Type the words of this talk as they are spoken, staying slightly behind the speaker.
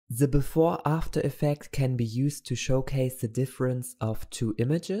The before-after effect can be used to showcase the difference of two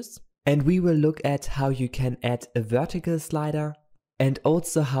images. And we will look at how you can add a vertical slider and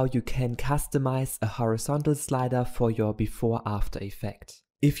also how you can customize a horizontal slider for your before-after effect.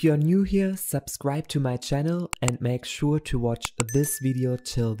 If you're new here, subscribe to my channel and make sure to watch this video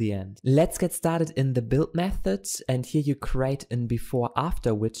till the end. Let's get started in the build method, and here you create an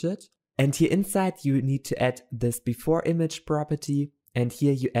before-after widget. And here inside you need to add this before image property, and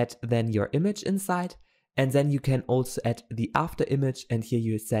here you add then your image inside. And then you can also add the after image, and here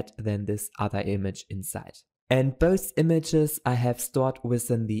you set then this other image inside. And both images I have stored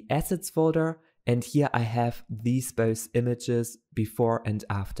within the assets folder, and here I have these both images before and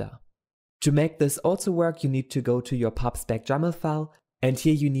after. To make this also work, you need to go to your pubspec YAML file, and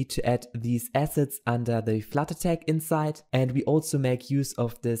here you need to add these assets under the Flutter tag inside, and we also make use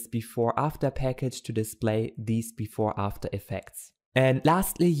of this before after package to display these before after effects. And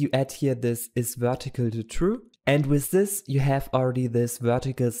lastly, you add here this is vertical to true. And with this, you have already this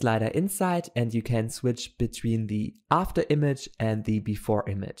vertical slider inside, and you can switch between the after image and the before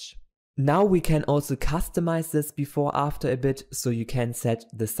image. Now we can also customize this before after a bit, so you can set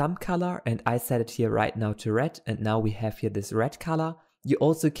the sum color, and I set it here right now to red, and now we have here this red color. You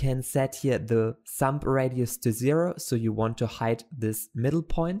also can set here the sum radius to 0, so you want to hide this middle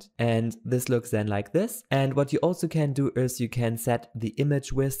point, and this looks then like this. And what you also can do is you can set the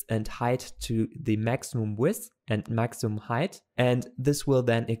image width and height to the maximum width and maximum height, and this will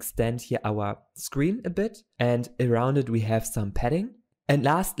then extend here our screen a bit, and around it we have some padding. And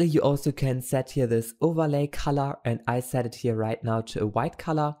lastly, you also can set here this overlay color, and I set it here right now to a white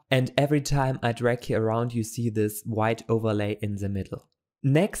color, and every time I drag here around you see this white overlay in the middle.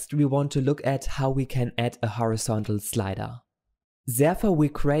 Next, we want to look at how we can add a horizontal slider. Therefore, we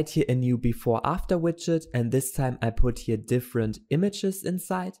create here a new before after widget, and this time I put here different images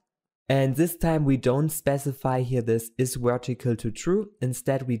inside. And this time we don't specify here this is vertical to true,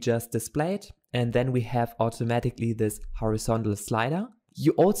 instead we just display it, and then we have automatically this horizontal slider.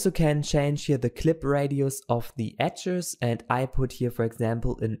 You also can change here the clip radius of the edges, and I put here for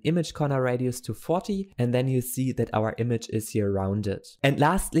example an image corner radius to 40, and then you see that our image is here rounded. And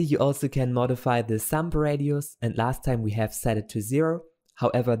lastly, you also can modify the sum radius, and last time we have set it to 0.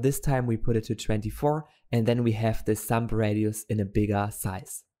 However, this time we put it to 24, and then we have the sum radius in a bigger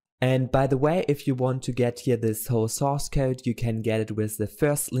size. And by the way, if you want to get here this whole source code, you can get it with the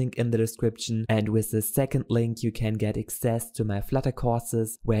first link in the description, and with the second link you can get access to my Flutter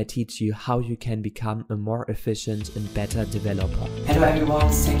courses where I teach you how you can become a more efficient and better developer. Hello everyone,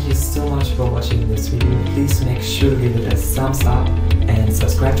 thank you so much for watching this video. Please make sure to give it a thumbs up and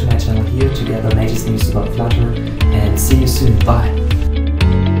subscribe to my channel here to get the latest news about Flutter, and see you soon. Bye!